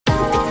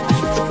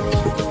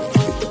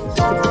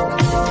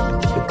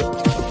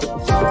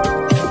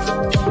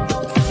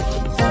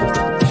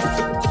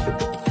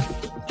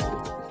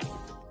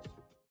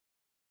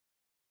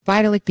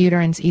Vitalik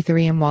Buterin's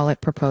Ethereum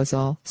wallet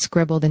proposal,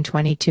 Scribbled in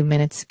 22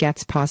 minutes,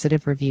 gets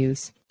positive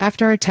reviews.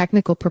 After a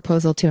technical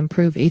proposal to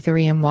improve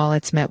Ethereum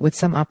wallets met with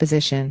some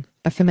opposition,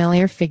 a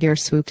familiar figure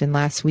swooped in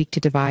last week to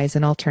devise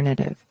an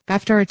alternative.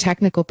 After a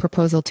technical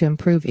proposal to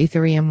improve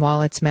Ethereum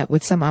wallets met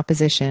with some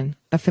opposition,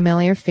 a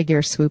familiar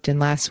figure swooped in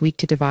last week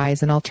to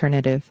devise an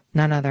alternative,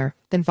 none other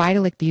than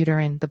Vitalik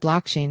Buterin, the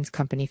blockchain's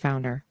company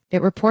founder.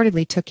 It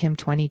reportedly took him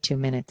 22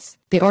 minutes.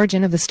 The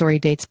origin of the story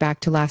dates back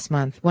to last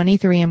month, when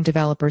Ethereum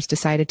developers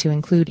decided to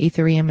include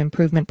Ethereum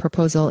Improvement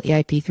Proposal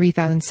EIP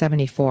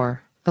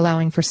 3074,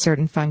 allowing for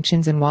certain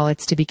functions and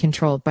wallets to be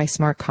controlled by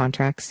smart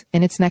contracts,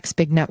 in its next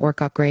big network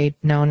upgrade,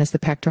 known as the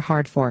Pectra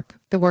hard fork.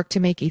 The work to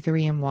make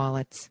Ethereum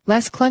wallets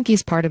less clunky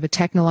is part of a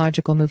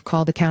technological move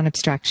called account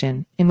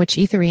abstraction, in which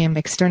Ethereum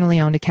externally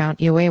owned account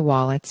EOA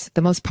wallets,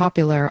 the most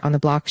popular on the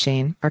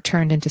blockchain, are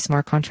turned into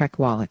smart contract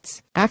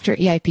wallets. After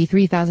EIP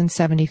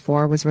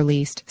 3074 was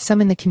released,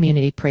 some in the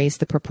community praised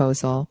the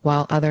proposal,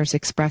 while others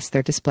expressed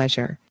their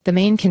displeasure. The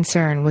main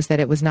concern was that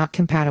it was not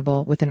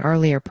compatible with an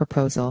earlier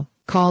proposal,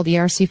 called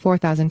ERC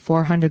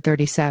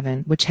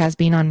 4437, which has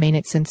been on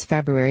mainnet since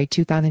February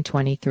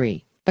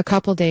 2023. A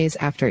couple days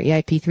after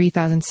EIP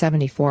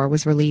 3074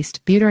 was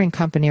released, Buterin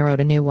Company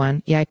wrote a new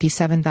one, EIP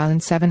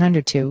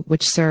 7702,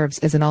 which serves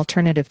as an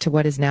alternative to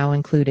what is now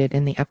included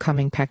in the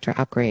upcoming Pectra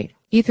upgrade.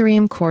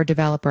 Ethereum core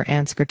developer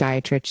Ansgar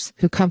Dietrich,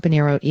 who company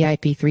wrote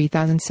EIP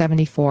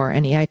 3074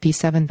 and EIP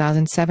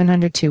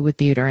 7702 with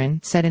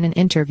Buterin, said in an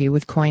interview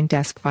with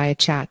CoinDesk via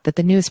chat that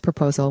the newest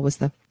proposal was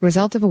the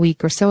result of a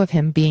week or so of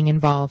him being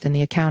involved in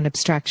the account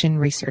abstraction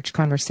research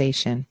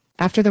conversation.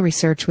 After the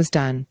research was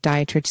done,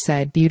 Dietrich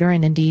said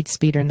Buterin indeed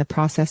speeded the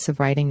process of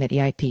writing that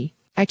EIP.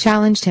 I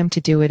challenged him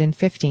to do it in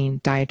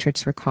 15,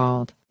 Dietrich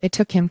recalled. It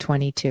took him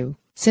 22.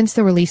 Since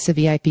the release of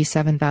EIP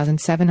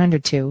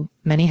 7702,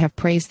 many have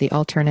praised the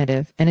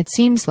alternative, and it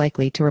seems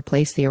likely to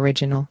replace the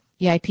original,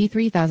 EIP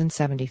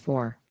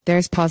 3074. There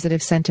is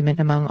positive sentiment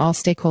among all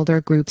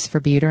stakeholder groups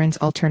for Buterin's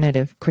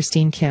alternative.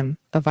 Christine Kim,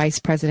 a vice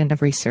president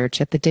of research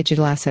at the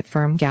digital asset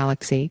firm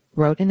Galaxy,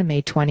 wrote in a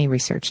May 20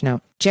 research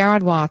note.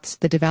 Gerard Watts,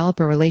 the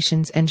developer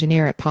relations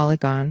engineer at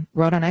Polygon,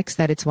 wrote on X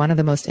that it's one of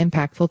the most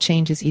impactful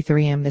changes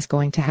Ethereum is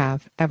going to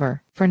have,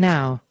 ever. For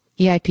now,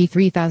 EIP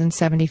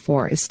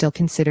 3074 is still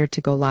considered to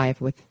go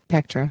live with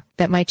Pectra.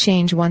 That might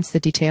change once the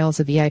details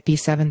of EIP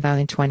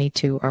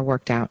 7022 are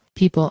worked out.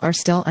 People are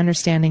still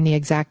understanding the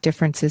exact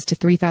differences to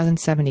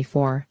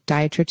 3074,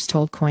 Dietrich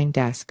told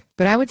CoinDesk.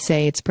 But I would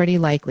say it's pretty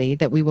likely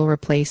that we will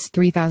replace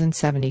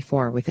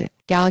 3074 with it.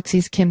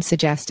 Galaxy's Kim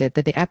suggested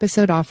that the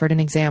episode offered an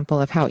example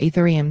of how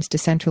Ethereum's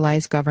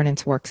decentralized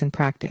governance works in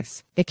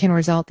practice. It can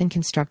result in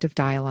constructive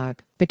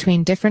dialogue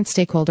between different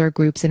stakeholder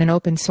groups in an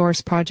open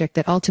source project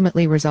that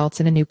ultimately results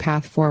in a new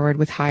path forward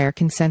with higher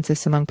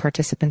consensus among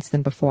participants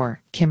than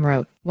before, Kim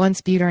wrote.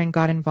 Once Buterin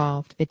got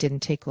involved, it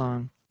didn't take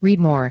long. Read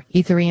more.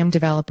 Ethereum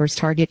developers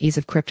target ease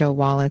of crypto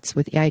wallets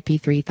with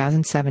EIP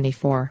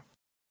 3074.